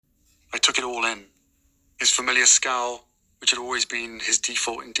took it all in. His familiar scowl, which had always been his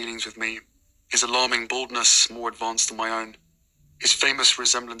default in dealings with me. His alarming baldness, more advanced than my own. His famous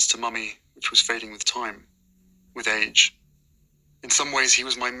resemblance to Mummy, which was fading with time, with age. In some ways he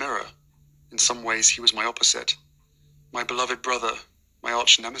was my mirror. In some ways he was my opposite. My beloved brother, my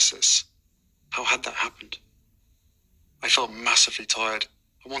arch nemesis. How had that happened? I felt massively tired.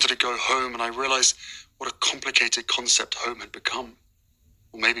 I wanted to go home, and I realized what a complicated concept home had become.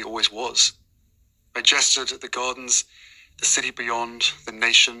 Or maybe always was. I gestured at the gardens, the city beyond, the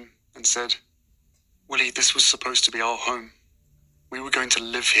nation, and said, Willie, this was supposed to be our home. We were going to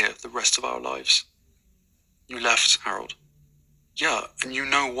live here the rest of our lives. You left, Harold. Yeah, and you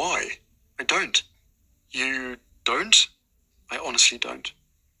know why. I don't. You don't? I honestly don't.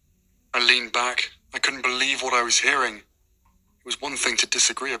 I leaned back. I couldn't believe what I was hearing. It was one thing to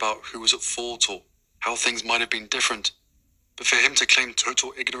disagree about who was at fault or how things might have been different, but for him to claim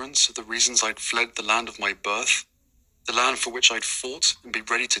total ignorance of the reasons I'd fled the land of my birth, the land for which I'd fought and be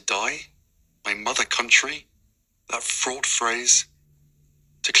ready to die, my mother country, that fraught phrase,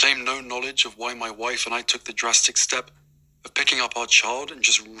 to claim no knowledge of why my wife and I took the drastic step of picking up our child and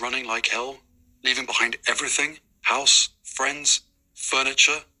just running like hell, leaving behind everything, house, friends,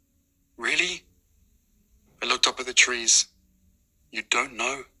 furniture. Really? I looked up at the trees. You don't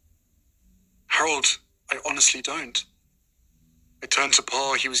know? Harold, I honestly don't. I turned to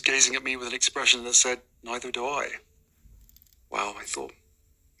Pa. He was gazing at me with an expression that said, neither do I. Wow, I thought,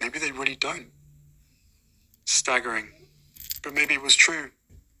 maybe they really don't. Staggering. But maybe it was true.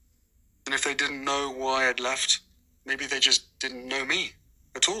 And if they didn't know why I'd left, maybe they just didn't know me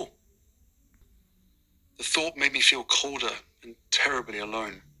at all. The thought made me feel colder and terribly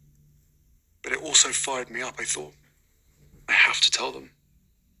alone. But it also fired me up. I thought, I have to tell them.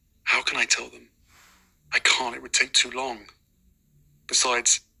 How can I tell them? I can't. It would take too long.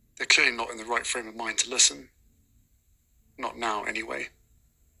 Besides, they're clearly not in the right frame of mind to listen. Not now, anyway.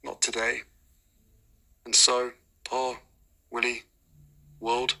 Not today. And so, Pa, Willie,